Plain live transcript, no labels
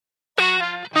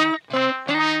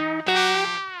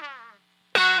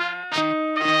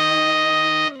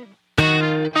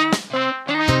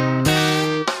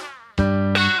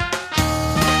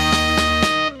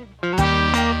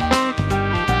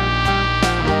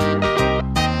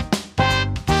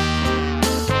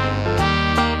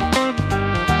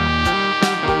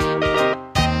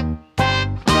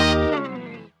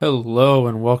Hello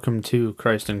and welcome to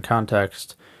Christ in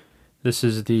Context. This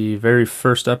is the very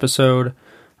first episode.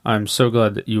 I'm so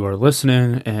glad that you are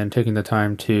listening and taking the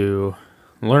time to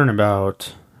learn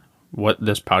about what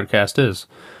this podcast is.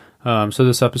 So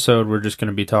this episode, we're just going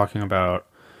to be talking about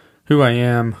who I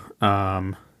am,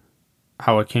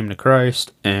 how I came to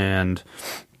Christ, and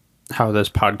how this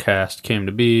podcast came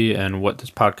to be, and what this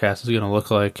podcast is going to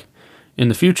look like in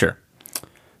the future.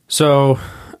 So,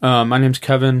 my name's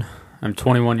Kevin. I'm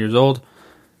 21 years old.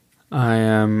 I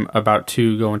am about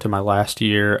to go into my last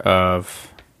year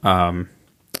of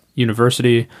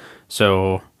university,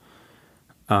 so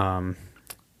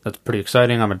that's pretty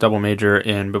exciting. I'm a double major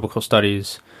in biblical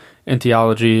studies and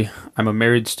theology. I'm a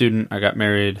married student. I got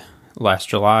married last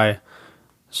July,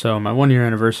 so my 1-year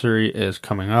anniversary is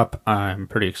coming up. I'm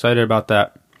pretty excited about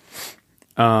that.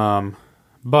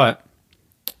 But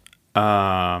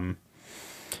I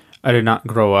did not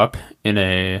grow up in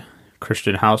a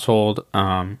Christian household.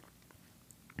 My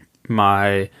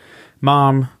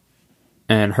mom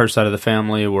and her side of the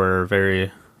family were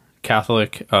very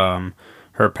Catholic.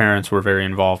 Her parents were very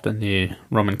involved in the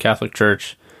Roman Catholic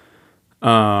Church.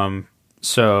 So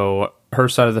her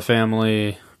side of the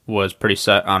family was pretty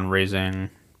set on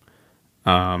raising,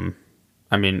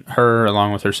 her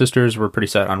along with her sisters were pretty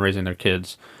set on raising their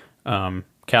kids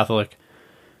Catholic.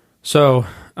 So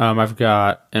I've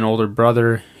got an older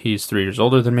brother. He's 3 years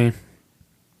older than me.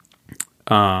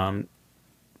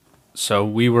 So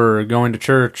we were going to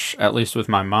church, at least with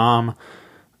my mom,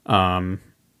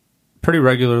 pretty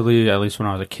regularly, at least when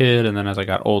I was a kid. And then as I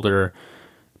got older,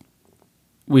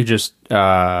 we just,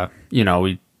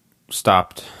 we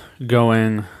stopped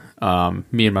going.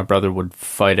 Me and my brother would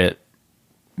fight it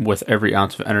with every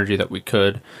ounce of energy that we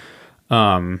could.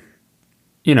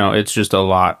 It's just a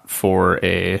lot for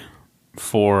a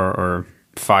 4 or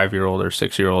 5-year-old or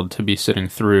 6-year-old to be sitting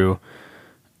through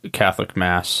Catholic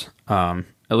Mass, at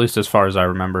least as far as I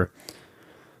remember.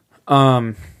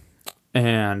 And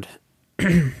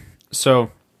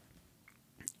so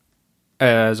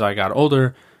as I got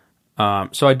older, my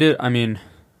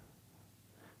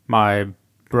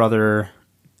brother,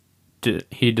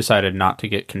 he decided not to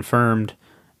get confirmed.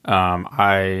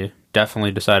 I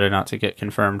definitely decided not to get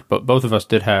confirmed, but both of us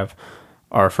did have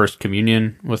our first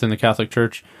communion within the Catholic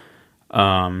Church.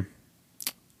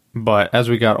 But as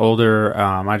we got older,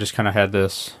 I just kind of had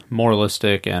this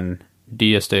moralistic and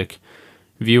deistic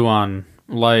view on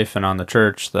life and on the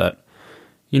church that,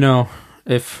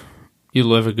 if you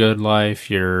live a good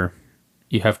life, you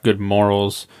have good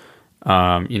morals,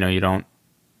 you don't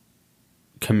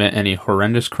commit any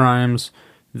horrendous crimes,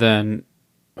 then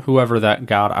whoever that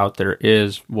God out there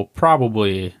is will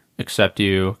probably accept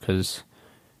you, because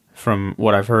from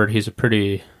what I've heard, he's a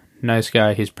pretty nice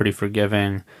guy. He's pretty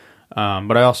forgiving.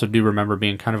 But I also do remember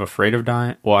being kind of afraid of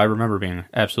dying. Well, I remember being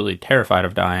absolutely terrified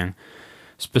of dying,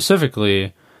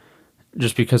 specifically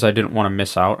just because I didn't want to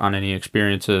miss out on any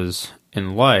experiences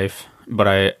in life. But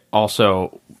I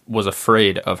also was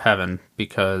afraid of heaven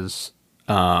because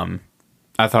I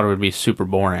thought it would be super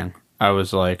boring. I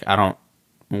was like, I don't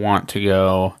want to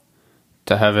go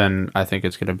to heaven. I think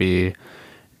it's going to be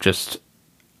just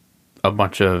a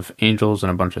bunch of angels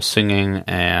and a bunch of singing,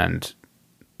 and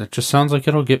it just sounds like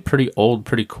it'll get pretty old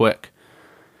pretty quick.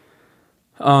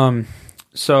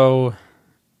 So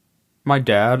my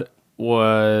dad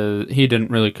he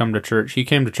didn't really come to church. He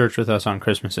came to church with us on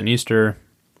Christmas and Easter.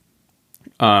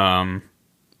 It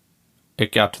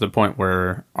got to the point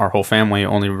where our whole family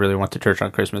only really went to church on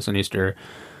Christmas and Easter.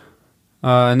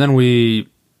 And then we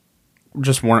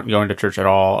just weren't going to church at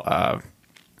all.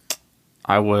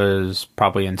 I was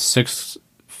probably in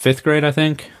 5th grade, I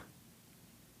think.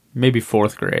 Maybe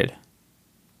 4th grade.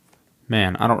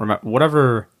 Man, I don't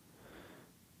remember.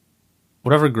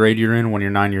 Whatever grade you're in when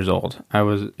you're 9 years old. It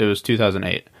was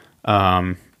 2008.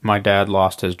 My dad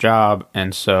lost his job,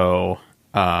 and so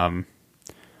our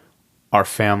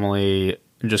family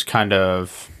just kind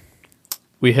of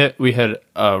we hit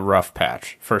a rough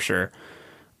patch for sure.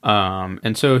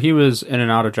 And so he was in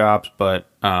and out of jobs, but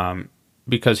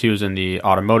because he was in the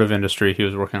automotive industry, he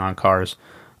was working on cars.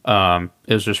 It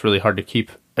was just really hard to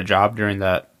keep a job during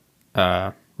that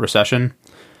recession.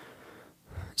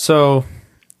 So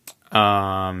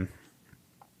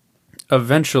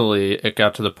eventually it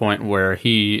got to the point where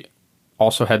he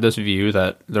also had this view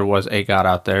that there was a God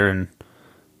out there, and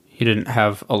he didn't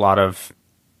have a lot of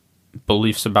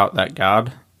beliefs about that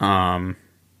God. And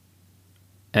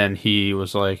he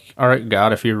was like, all right,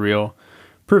 God, if you're real,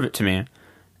 prove it to me.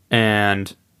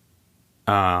 And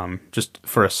just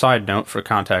for a side note, for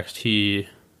context, he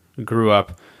grew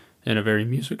up in a very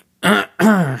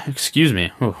excuse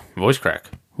me, voice crack.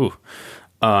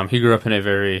 He grew up in a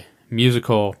very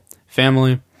musical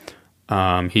family.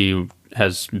 He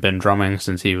has been drumming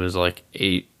since he was like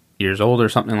 8 years old or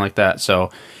something like that. So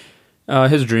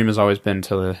his dream has always been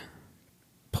to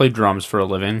play drums for a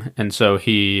living. And so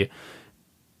he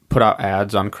put out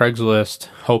ads on Craigslist,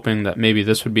 hoping that maybe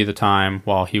this would be the time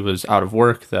while he was out of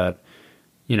work that,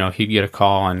 he'd get a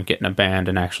call and get in a band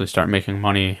and actually start making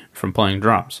money from playing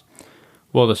drums.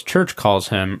 Well, this church calls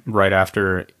him right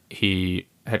after he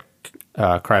had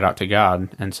cried out to God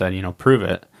and said, prove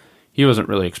it. He wasn't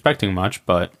really expecting much,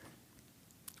 but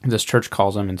this church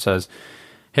calls him and says,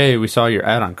 hey, we saw your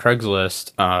ad on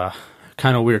Craigslist.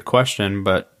 Kind of weird question,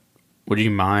 but would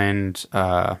you mind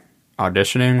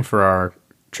auditioning for our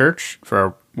church, for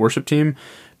our worship team?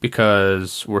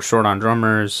 Because we're short on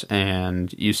drummers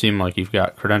and you seem like you've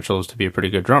got credentials to be a pretty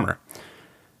good drummer.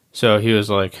 So he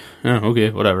was like, oh, okay,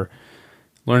 whatever.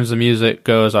 Learns the music,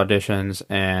 goes, auditions,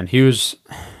 and he was,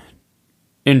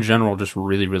 in general, just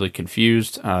really, really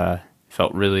confused.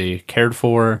 Felt really cared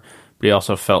for, but he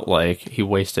also felt like he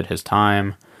wasted his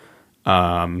time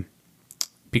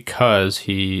because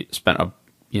he spent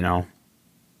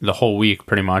the whole week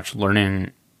pretty much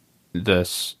learning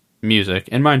this music.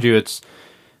 And mind you,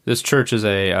 this church is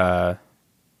a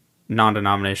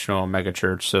non-denominational mega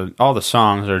church, so all the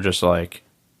songs are just like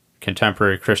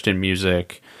contemporary Christian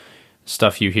music,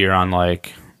 stuff you hear on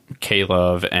like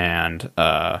K-Love and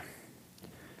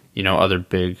other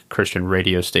big Christian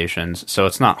radio stations. So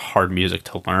it's not hard music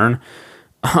to learn.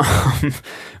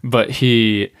 But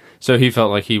he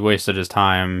felt like he wasted his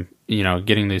time,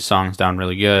 getting these songs down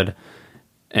really good.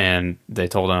 And they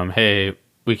told him, hey,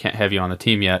 we can't have you on the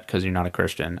team yet because you're not a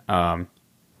Christian.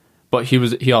 But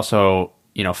he also,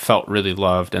 felt really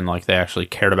loved and like they actually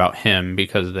cared about him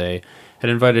because they had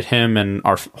invited him and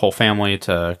our whole family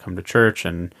to come to church.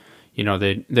 And,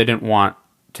 they didn't want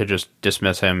to just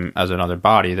dismiss him as another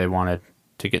body. They wanted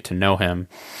to get to know him.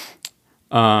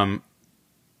 And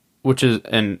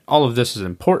all of this is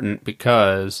important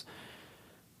because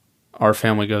our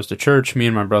family goes to church. Me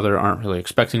and my brother aren't really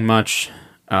expecting much.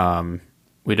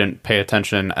 We didn't pay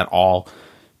attention at all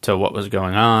to what was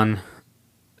going on.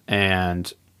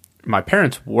 And my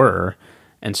parents were.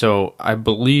 And so I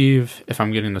believe, if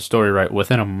I'm getting the story right,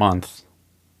 within a month,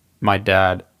 my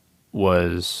dad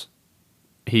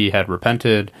he had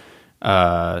repented,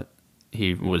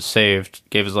 he was saved,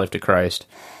 gave his life to Christ,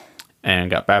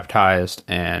 and got baptized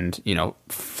and,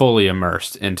 fully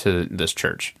immersed into this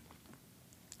church.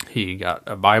 He got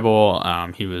a Bible,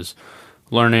 he was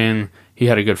learning. He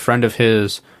had a good friend of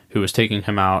his who was taking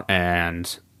him out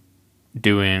and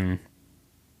doing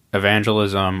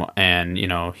evangelism, and,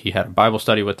 he had a Bible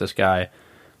study with this guy.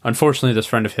 Unfortunately, this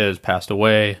friend of his passed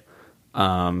away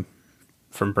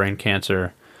from brain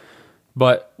cancer.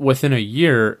 But within a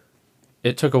year,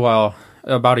 it took about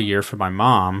a year for my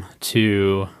mom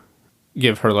to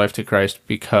give her life to Christ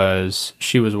because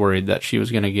she was worried that she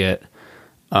was going to get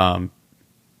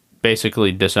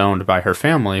basically disowned by her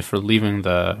family for leaving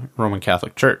the Roman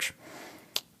Catholic Church.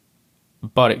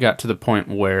 But it got to the point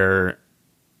where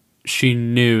she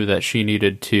knew that she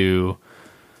needed to,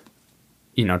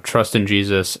 trust in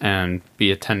Jesus and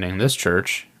be attending this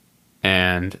church.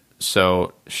 And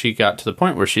so she got to the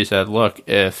point where she said, look,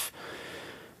 if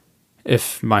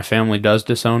my family does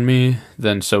disown me,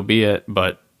 then so be it,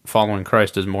 but following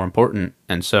Christ is more important.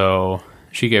 And so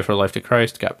she gave her life to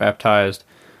Christ, got baptized.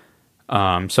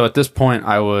 So at this point,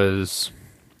 I was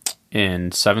in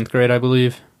 7th grade, I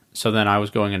believe. So then I was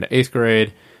going into 8th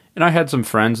grade, and I had some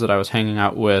friends that I was hanging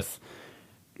out with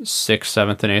 6th,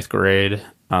 7th, and 8th grade.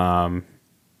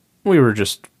 We were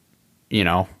just,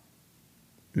 middle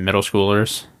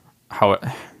schoolers.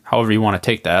 However you want to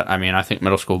take that. I mean, I think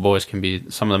middle school boys can be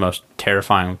some of the most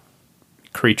terrifying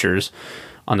creatures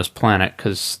on this planet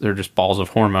because they're just balls of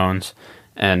hormones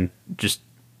and just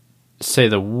say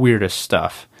the weirdest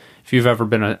stuff. If you've ever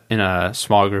been in a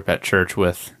small group at church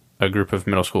with a group of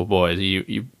middle school boys,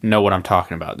 you know what I'm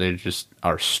talking about. They just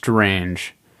are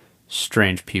strange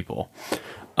people.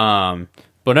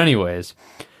 But anyways,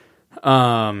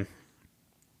 so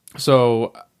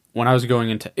when I was going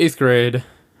into 8th grade,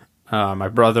 my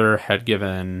brother had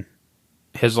given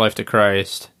his life to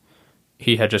Christ.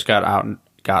 He had just got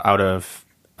out of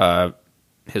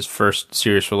his first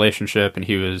serious relationship, and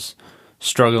he was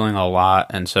struggling a lot.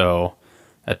 And so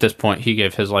at this point, he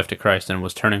gave his life to Christ and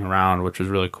was turning around, which was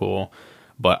really cool.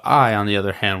 But I, on the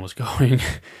other hand, was going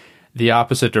the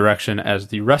opposite direction as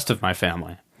the rest of my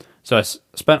family. So I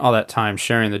spent all that time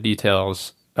sharing the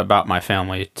details about my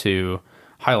family to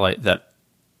highlight that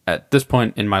at this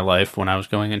point in my life, when I was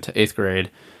going into 8th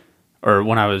grade, or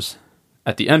when I was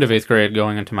at the end of 8th grade,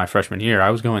 going into my freshman year, I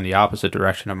was going the opposite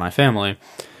direction of my family.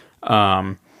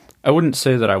 I wouldn't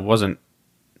say that I wasn't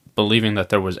believing that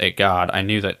there was a God. I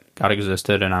knew that God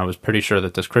existed, and I was pretty sure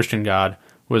that this Christian God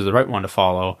was the right one to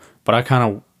follow, but I kind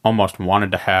of almost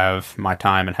wanted to have my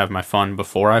time and have my fun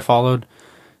before I followed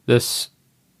this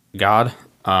God.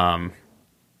 And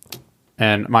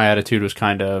my attitude was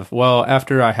kind of, well,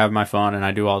 after I have my fun and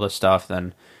I do all this stuff,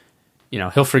 then,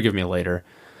 he'll forgive me later.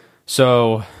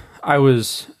 So I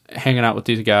was hanging out with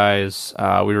these guys.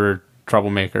 We were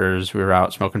troublemakers. We were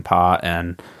out smoking pot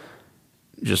and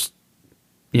just,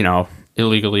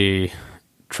 illegally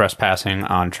trespassing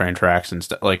on train tracks and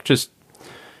stuff, like just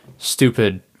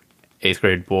stupid 8th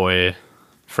grade boy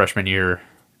freshman year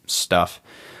stuff.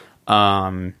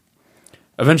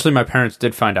 Eventually my parents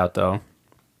did find out, though,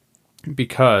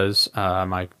 because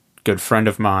my good friend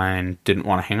of mine didn't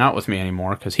want to hang out with me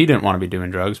anymore because he didn't want to be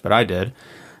doing drugs, but I did.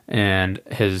 And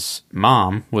his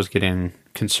mom was getting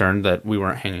concerned that we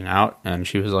weren't hanging out, and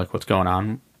she was like, what's going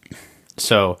on?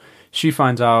 So she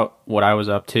finds out what I was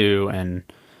up to and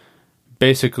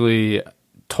basically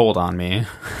told on me,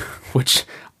 which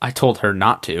I told her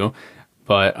not to,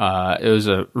 but it was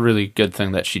a really good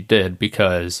thing that she did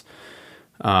because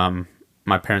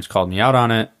my parents called me out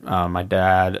on it. My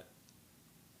dad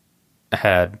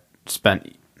had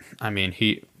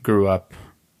he grew up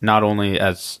not only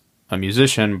as a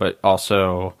musician, but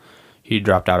also he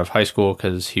dropped out of high school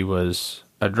because he was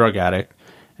a drug addict.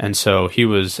 And so he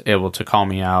was able to call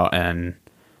me out and,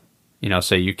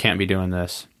 say, you can't be doing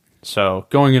this. So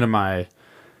going into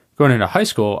high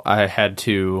school, I had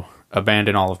to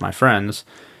abandon all of my friends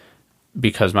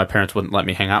because my parents wouldn't let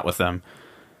me hang out with them.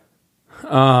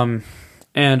 And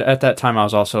at that time I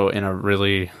was also in a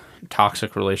really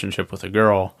toxic relationship with a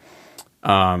girl.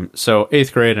 So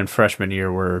 8th grade and freshman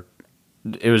year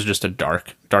it was just a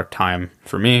dark time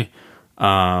for me.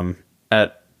 And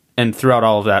throughout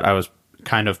all of that, I was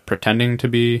kind of pretending to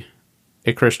be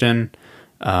a Christian.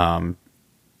 I'd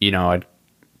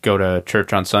go to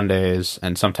church on Sundays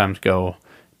and sometimes go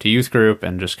to youth group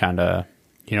and just kind of,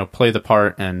 play the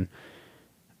part. And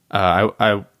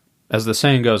I, as the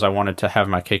saying goes, I wanted to have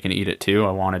my cake and eat it too.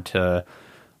 I wanted to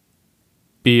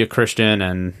be a Christian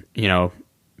and,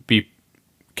 be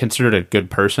considered a good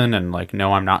person and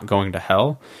no, I'm not going to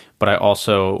hell. But I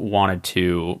also wanted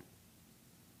to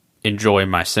enjoy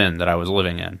my sin that I was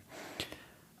living in.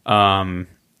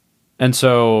 And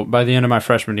so by the end of my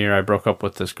freshman year, I broke up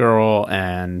with this girl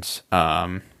and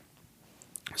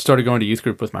started going to youth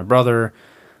group with my brother.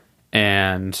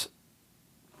 And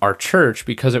our church,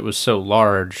 because it was so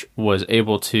large, was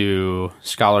able to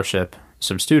scholarship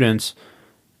some students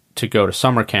to go to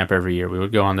summer camp every year. We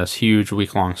would go on this huge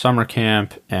week-long summer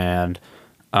camp, and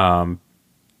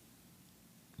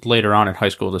later on in high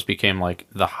school, this became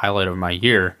the highlight of my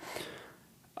year.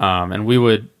 And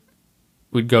we'd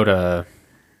go to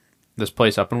this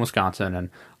place up in Wisconsin, and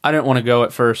I didn't want to go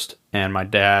at first, and my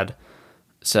dad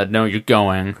said, no, you're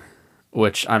going,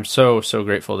 which I'm so, so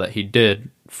grateful that he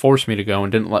did force me to go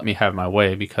and didn't let me have my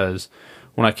way, because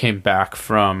when I came back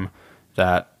from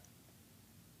that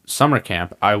summer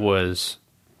camp, I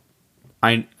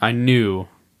knew,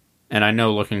 and I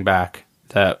know looking back,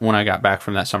 that when I got back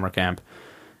from that summer camp,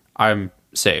 I'm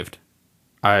saved.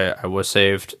 I was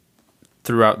saved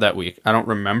throughout that week. I don't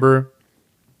remember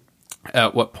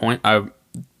at what point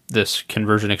this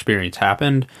conversion experience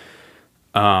happened,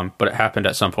 but it happened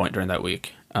at some point during that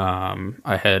week.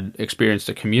 I had experienced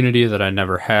a community that I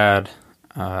never had.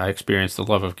 I experienced the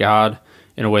love of God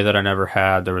in a way that I never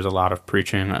had. There was a lot of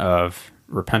preaching of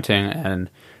repenting and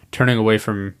turning away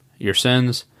from your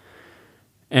sins.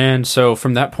 And so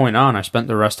from that point on, I spent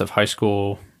the rest of high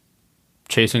school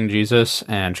chasing Jesus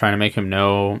and trying to make him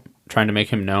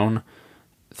known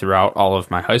throughout all of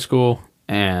my high school.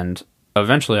 And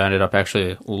eventually I ended up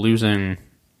actually losing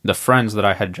the friends that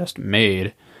I had just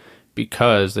made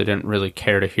because they didn't really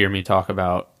care to hear me talk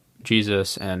about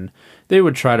Jesus, and they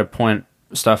would try to point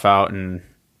stuff out and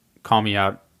call me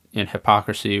out in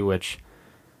hypocrisy, which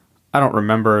I don't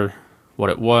remember what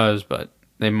it was, but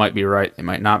they might be right, they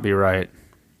might not be right.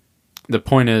 The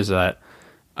point is that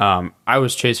I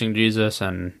was chasing Jesus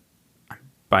and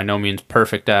by no means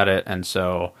perfect at it, and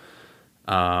so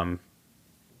I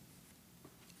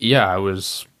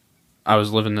was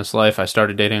living this life. I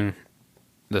started dating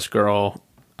this girl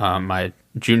my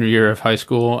junior year of high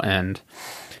school, and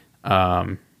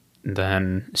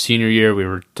then senior year we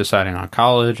were deciding on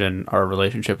college, and our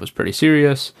relationship was pretty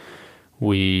serious.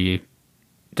 We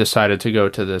decided to go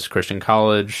to this Christian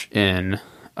college in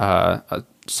a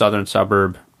southern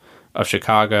suburb of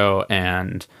Chicago,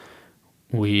 and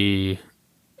we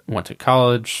went to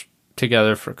college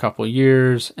together for a couple of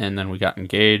years, and then we got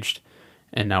engaged,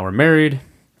 and now we're married.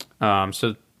 I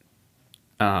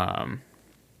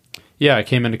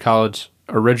came into college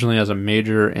originally as a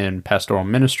major in pastoral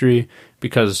ministry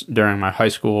because during my high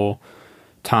school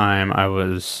time, I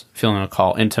was feeling a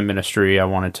call into ministry. I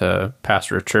wanted to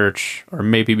pastor a church or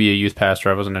maybe be a youth pastor.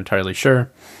 I wasn't entirely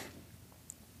sure.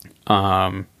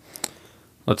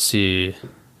 Let's see.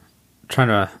 I'm trying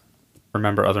to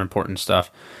remember other important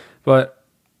stuff. But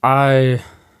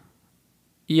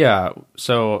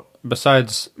so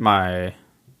besides my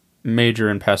major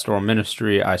in pastoral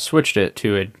ministry, I switched it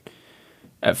to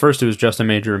at first it was just a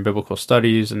major in biblical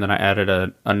studies, and then I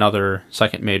added another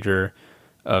second major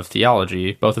of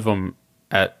theology. Both of them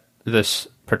at this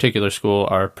particular school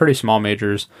are pretty small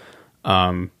majors.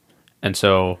 And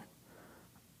so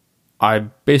I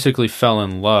basically fell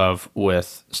in love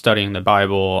with studying the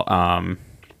Bible,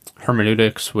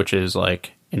 hermeneutics, which is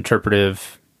like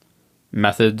interpretive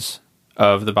methods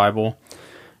of the Bible.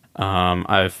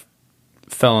 I've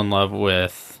fell in love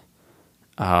with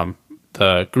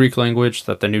the Greek language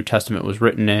that the New Testament was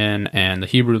written in and the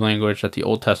Hebrew language that the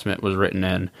Old Testament was written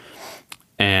in.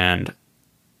 And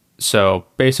so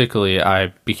basically I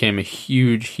became a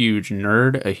huge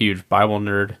nerd, a huge Bible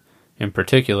nerd in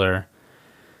particular.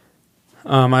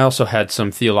 I also had some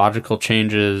theological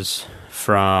changes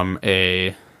from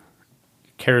a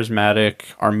charismatic,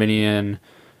 Arminian,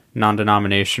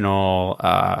 non-denominational,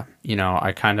 I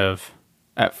kind of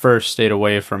at first stayed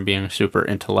away from being super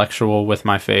intellectual with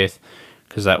my faith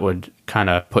because that would kind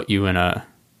of put you in a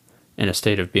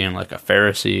state of being like a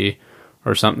Pharisee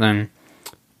or something.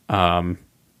 And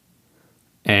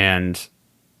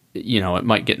it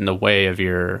might get in the way of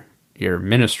your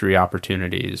ministry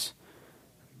opportunities.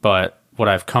 But what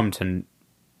I've come to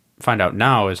find out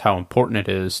now is how important it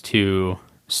is to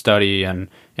study and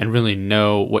really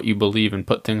know what you believe and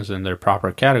put things in their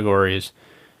proper categories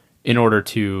in order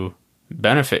to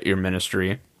benefit your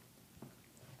ministry.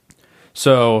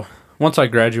 So once I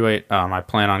graduate, I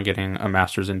plan on getting a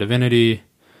master's in divinity.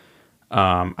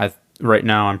 Right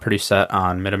now I'm pretty set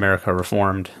on Mid-America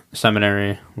Reformed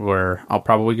Seminary, where I'll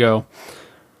probably go.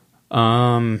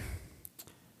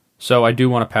 So I do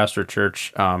want to pastor a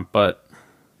church, but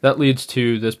that leads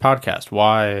to this podcast.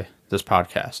 Why this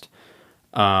podcast?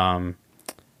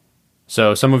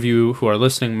 So some of you who are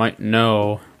listening might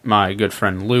know my good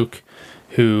friend Luke,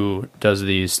 who does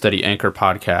the Steady Anchor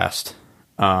podcast.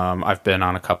 I've been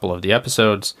on a couple of the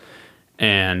episodes,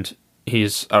 and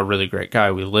he's a really great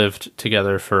guy. We lived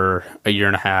together for a year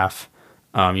and a half.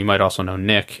 You might also know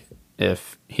Nick,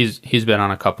 if he's been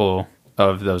on a couple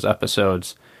of those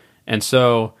episodes. And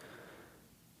so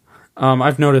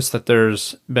I've noticed that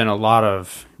there's been a lot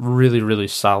of really, really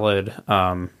solid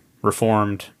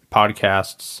Reformed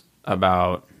podcasts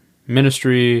about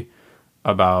ministry,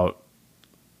 about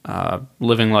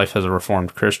living life as a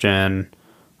Reformed Christian,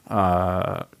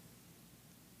 all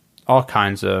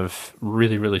kinds of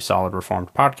really, really solid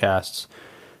Reformed podcasts.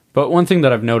 But one thing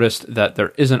that I've noticed that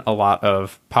there isn't a lot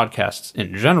of podcasts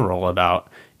in general about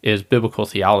is biblical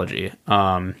theology.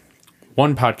 One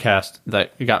podcast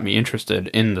that got me interested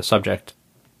in the subject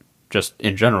just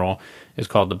in general is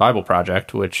called The Bible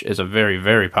Project, which is a very,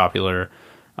 very popular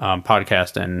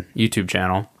podcast and YouTube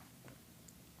channel.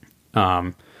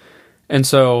 And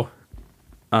so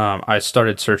I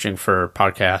started searching for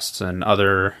podcasts and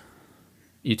other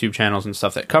YouTube channels and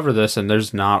stuff that cover this, and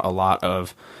there's not a lot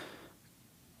of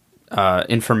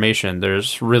information.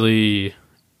 There's really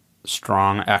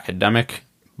strong academic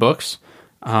books,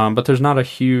 but there's not a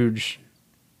huge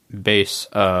base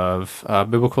of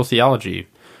biblical theology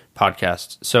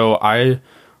podcasts. So I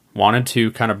wanted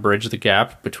to kind of bridge the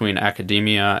gap between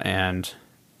academia and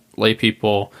lay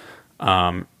people,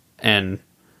 and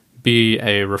be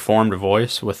a Reformed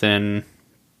voice within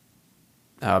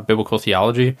biblical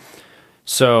theology.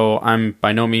 So I'm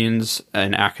by no means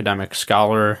an academic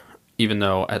scholar, even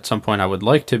though at some point I would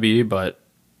like to be, but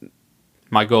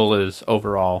my goal is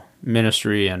overall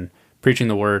ministry and preaching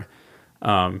the word.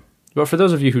 But for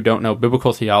those of you who don't know,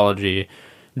 biblical theology,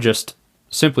 just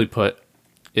simply put,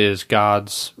 is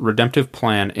God's redemptive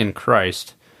plan in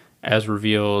Christ as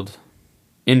revealed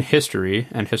in history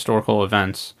and historical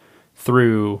events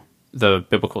through the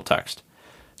biblical text.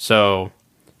 So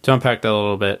to unpack that a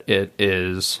little bit, it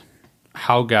is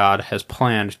how God has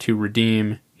planned to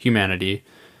redeem humanity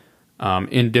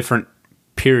in different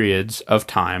periods of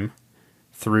time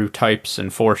through types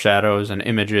and foreshadows and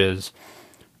images.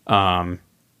 So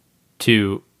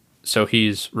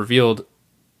he's revealed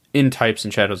in types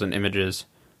and shadows and images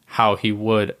how he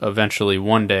would eventually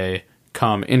one day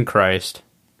come in Christ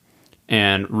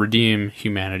and redeem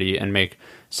humanity and make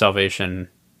salvation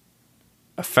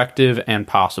effective and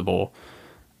possible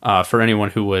for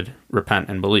anyone who would repent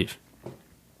and believe.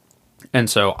 And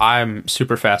so I'm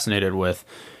super fascinated with,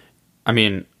 I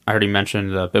mean, I already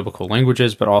mentioned the biblical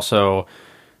languages, but also,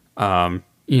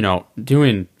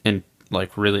 doing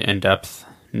really in-depth,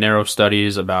 narrow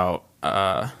studies about,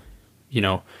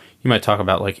 you might talk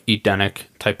about like Edenic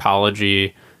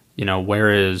typology, where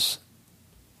is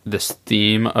this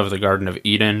theme of the Garden of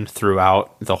Eden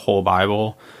throughout the whole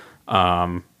Bible,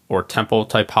 or temple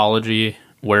typology,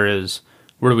 where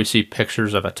do we see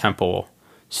pictures of a temple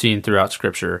seen throughout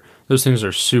Scripture? Those things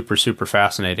are super, super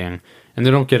fascinating, and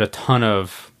they don't get a ton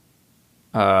of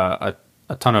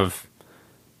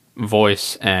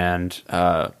voice, and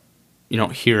you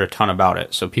don't hear a ton about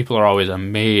it. So people are always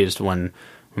amazed when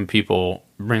people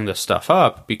bring this stuff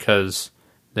up because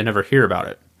they never hear about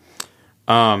it.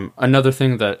 Another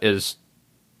thing that is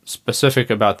specific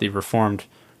about the Reformed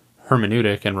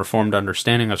hermeneutic and Reformed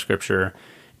understanding of Scripture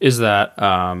is that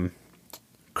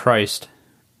Christ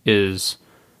is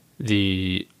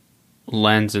the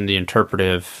lens and the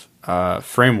interpretive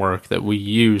framework that we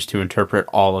use to interpret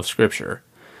all of Scripture.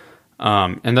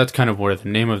 And that's kind of where the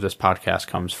name of this podcast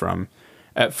comes from.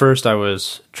 At first, I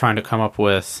was trying to come up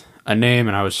with a name,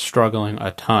 and I was struggling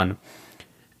a ton.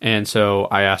 And so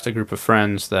I asked a group of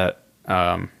friends that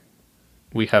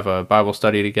we have a Bible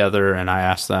study together, and I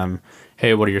asked them,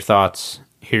 hey, what are your thoughts?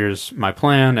 Here's my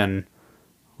plan, and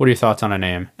what are your thoughts on a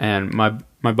name? And my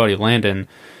buddy Landon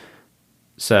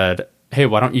said, hey,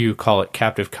 why don't you call it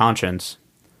Captive Conscience?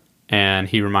 And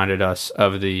he reminded us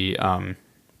of the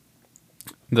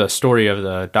story of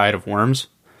the Diet of Worms,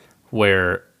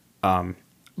 where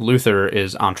Luther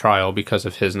is on trial because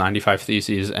of his 95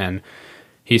 Theses, and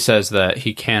he says that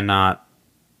he cannot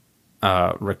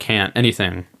recant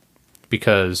anything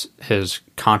because his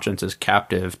conscience is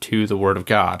captive to the Word of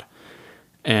God.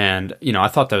 And, I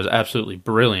thought that was absolutely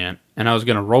brilliant, and I was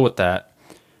going to roll with that.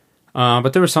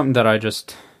 But there was something that I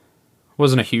just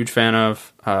wasn't a huge fan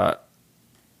of.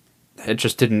 It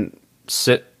just didn't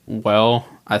sit well.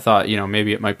 I thought,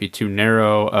 maybe it might be too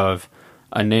narrow of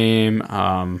a name.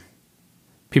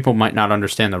 People might not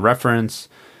understand the reference.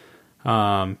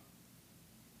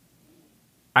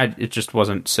 It just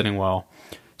wasn't sitting well.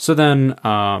 So then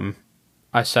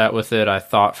I sat with it. I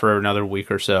thought for another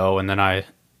week or so, and then I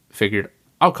figured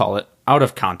I'll call it Out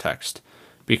of Context,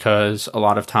 because a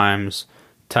lot of times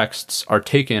texts are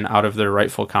taken out of their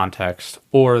rightful context,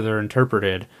 or they're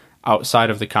interpreted outside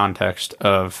of the context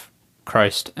of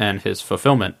Christ and his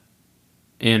fulfillment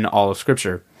in all of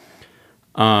Scripture.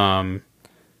 And,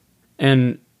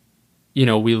 we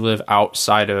live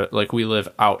we live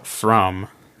out from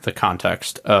the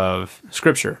context of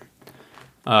Scripture.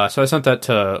 So I sent that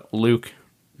to Luke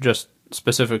just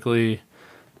specifically.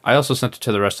 I also sent it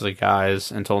to the rest of the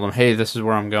guys and told them, hey, this is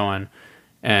where I'm going.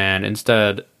 And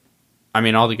instead,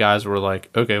 all the guys were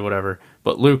like, okay, whatever.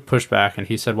 But Luke pushed back and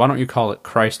he said, why don't you call it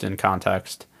Christ in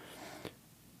Context?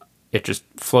 It just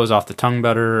flows off the tongue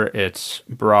better. It's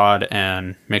broad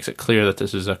and makes it clear that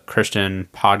this is a Christian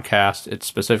podcast. It's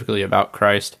specifically about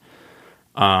Christ.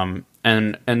 And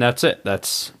that's it.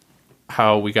 That's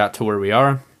how we got to where we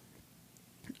are.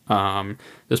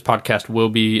 This podcast will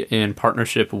be in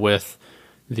partnership with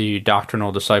the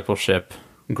Doctrinal Discipleship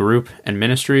group and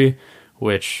ministry,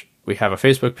 which we have a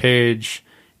Facebook page,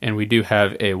 and we do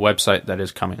have a website that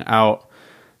is coming out.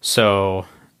 So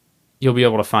you'll be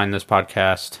able to find this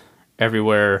podcast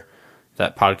everywhere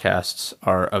that podcasts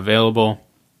are available.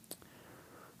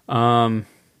 So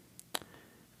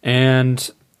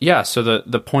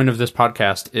the point of this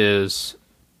podcast is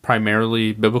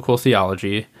primarily biblical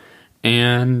theology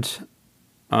and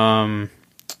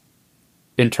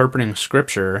interpreting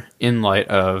Scripture in light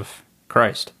of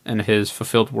Christ and his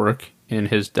fulfilled work in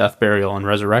his death, burial, and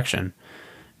resurrection.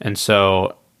 And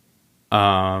so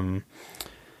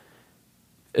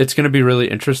it's going to be really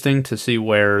interesting to see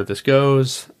where this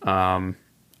goes. I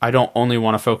don't only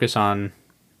want to focus on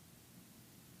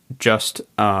just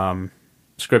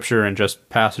Scripture and just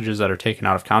passages that are taken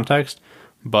out of context,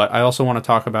 but I also want to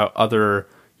talk about other,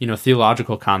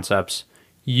 theological concepts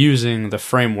using the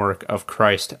framework of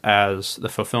Christ as the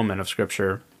fulfillment of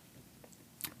Scripture,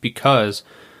 because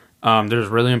there's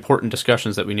really important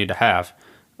discussions that we need to have.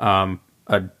 A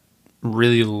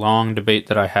really long debate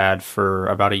that I had for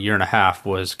about a year and a half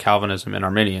was Calvinism and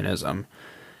Arminianism.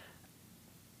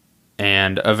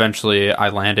 And eventually I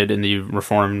landed in the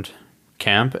Reformed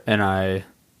camp, and I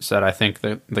said I think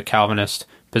that the Calvinist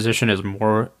position is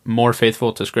more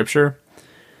faithful to Scripture.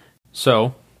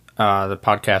 So the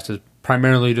podcast is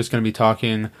primarily just going to be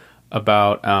talking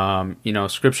about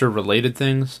Scripture-related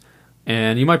things,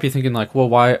 And you might be thinking like, well,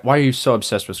 why are you so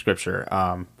obsessed with Scripture?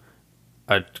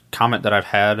 A comment that I've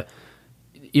had,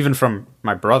 even from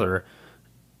my brother,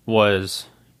 was,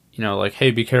 like,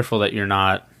 hey, be careful that you're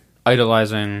not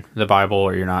idolizing the Bible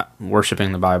or you're not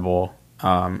worshiping the Bible.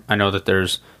 I know that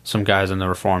there's some guys in the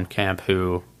Reformed camp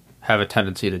who have a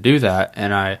tendency to do that,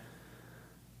 and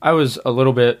I was a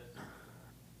little bit,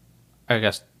 I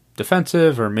guess,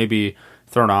 defensive or maybe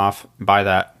thrown off by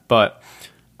that. But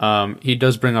he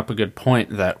does bring up a good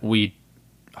point that we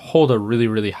hold a really,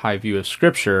 really high view of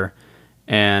Scripture,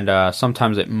 and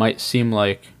sometimes it might seem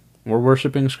like we're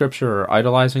worshiping Scripture or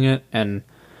idolizing it, and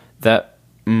that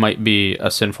might be a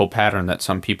sinful pattern that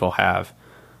some people have.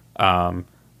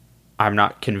 I'm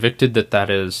not convicted that that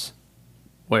is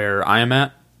where I am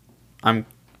at. I'm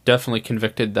definitely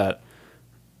convicted that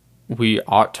we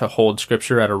ought to hold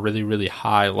Scripture at a really, really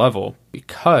high level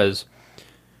because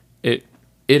it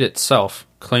itself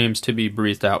claims to be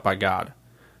breathed out by God.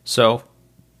 So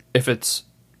if it's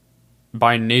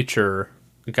by nature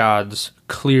God's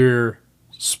clear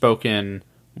spoken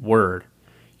word,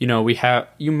 you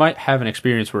might have an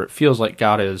experience where it feels like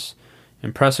God is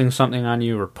impressing something on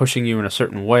you or pushing you in a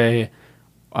certain way,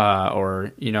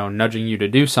 or nudging you to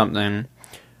do something,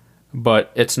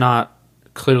 but it's not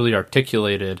clearly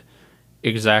articulated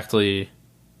exactly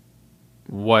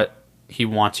what he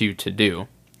wants you to do.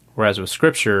 Whereas with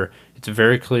Scripture, it's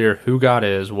very clear who God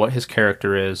is, what his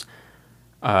character is,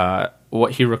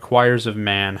 what he requires of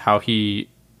man, how he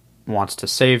wants to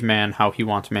save man, how he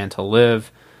wants man to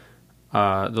live.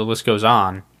 The list goes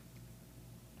on.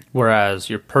 Whereas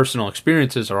your personal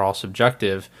experiences are all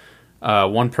subjective.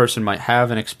 One person might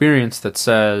have an experience that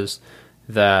says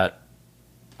that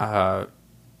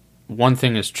one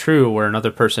thing is true, where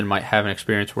another person might have an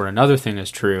experience where another thing is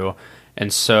true.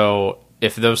 And so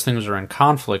if those things are in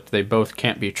conflict, they both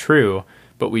can't be true,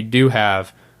 but we do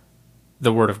have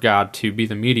the Word of God to be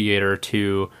the mediator,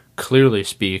 to clearly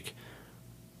speak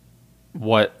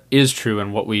what is true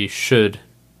and what we should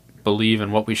believe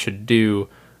and what we should do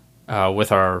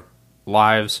with our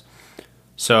lives.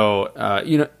 So,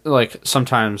 like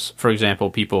sometimes, for example,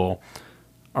 people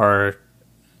are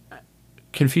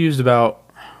confused about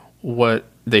what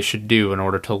they should do in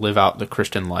order to live out the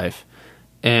Christian life.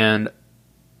 And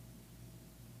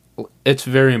it's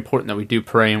very important that we do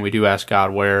pray and we do ask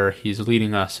God where he's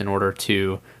leading us in order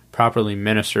to properly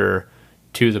minister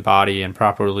to the body and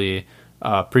properly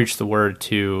preach the word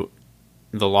to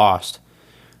the lost.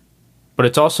 But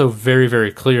it's also very,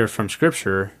 very clear from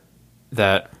Scripture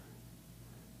that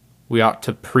we ought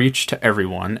to preach to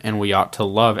everyone and we ought to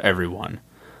love everyone.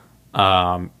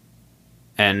 And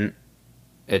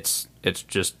it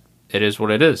is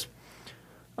what it is.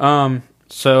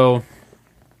 So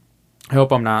I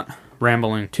hope I'm not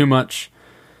rambling too much.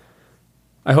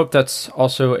 I hope that's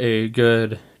also a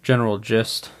good general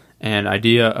gist and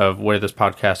idea of where this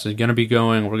podcast is going to be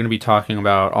going. We're going to be talking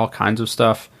about all kinds of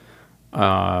stuff.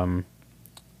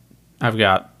 I've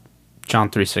got John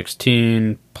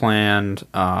 3:16 planned,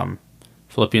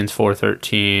 Philippians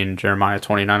 4:13, Jeremiah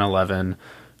 29:11,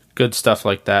 good stuff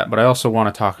like that. But I also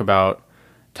want to talk about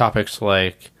topics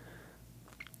like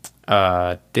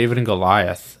David and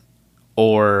Goliath,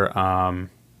 or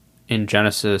in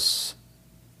Genesis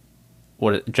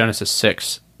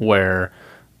 6, where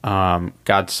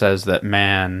God says that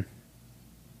man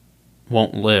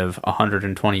won't live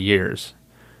 120 years.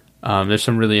 There's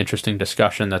some really interesting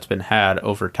discussion that's been had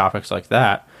over topics like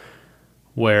that,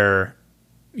 where,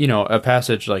 a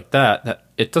passage like that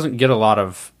it doesn't get a lot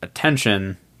of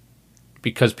attention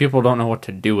because people don't know what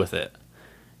to do with it.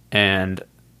 And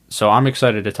so I'm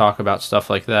excited to talk about stuff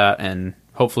like that and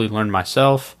hopefully learn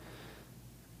myself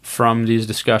from these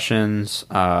discussions.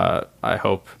 I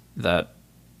hope that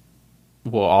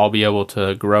we'll all be able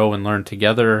to grow and learn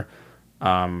together.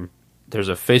 There's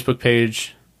a Facebook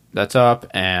page that's up,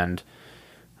 and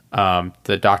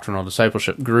the Doctrinal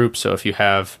Discipleship group. So if you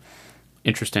have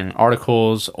interesting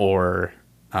articles or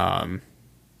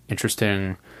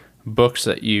interesting books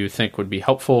that you think would be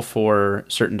helpful for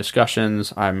certain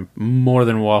discussions, I'm more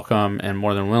than welcome and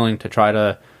more than willing to try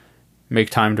to make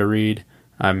time to read.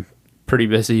 I'm pretty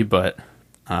busy, but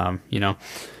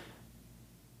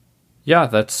yeah,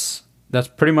 that's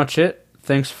pretty much it.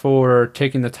 Thanks for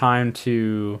taking the time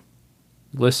to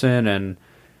listen, and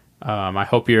I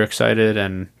hope you're excited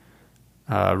and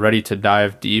ready to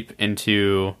dive deep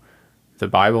into the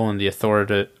Bible and the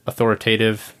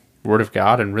authoritative Word of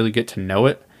God and really get to know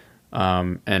it,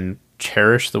 and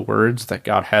cherish the words that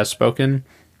God has spoken.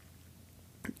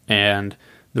 And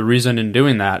the reason in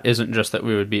doing that isn't just that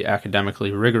we would be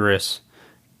academically rigorous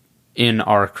in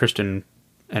our Christian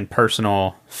and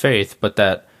personal faith, but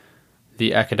that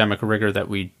the academic rigor that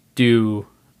we do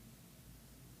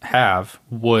have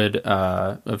would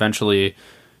eventually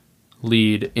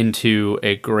lead into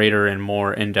a greater and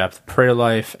more in-depth prayer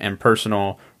life and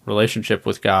personal relationship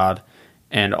with God,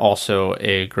 and also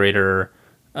a greater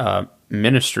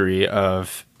ministry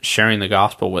of sharing the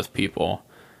gospel with people.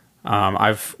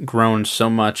 I've grown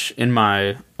so much in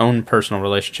my own personal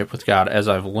relationship with God as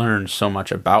I've learned so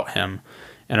much about him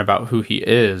and about who he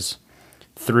is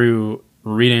through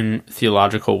reading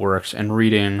theological works and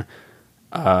reading,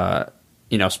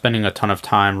 spending a ton of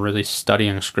time really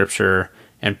studying scripture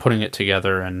and putting it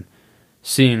together and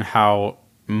seeing how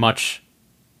much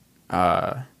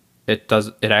it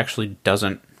actually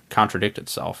doesn't contradict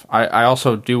itself. I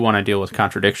also do want to deal with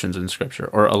contradictions in scripture,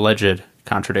 or alleged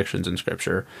contradictions in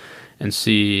scripture, and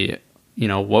see,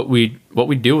 what we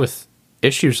do with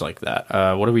issues like that.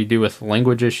 What do we do with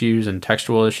language issues and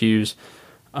textual issues?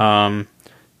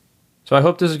 So I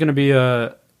hope this is going to be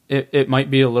it might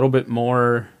be a little bit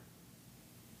more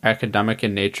academic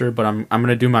in nature, but I'm going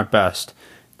to do my best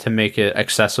to make it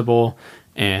accessible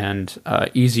and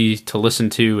easy to listen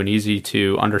to and easy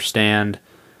to understand.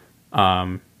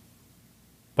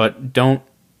 But don't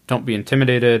be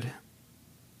intimidated.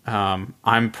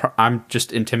 I'm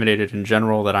just intimidated in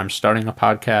general that I'm starting a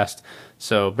podcast.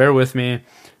 So bear with me.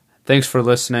 Thanks for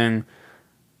listening.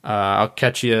 I'll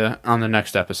catch you on the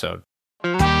next episode.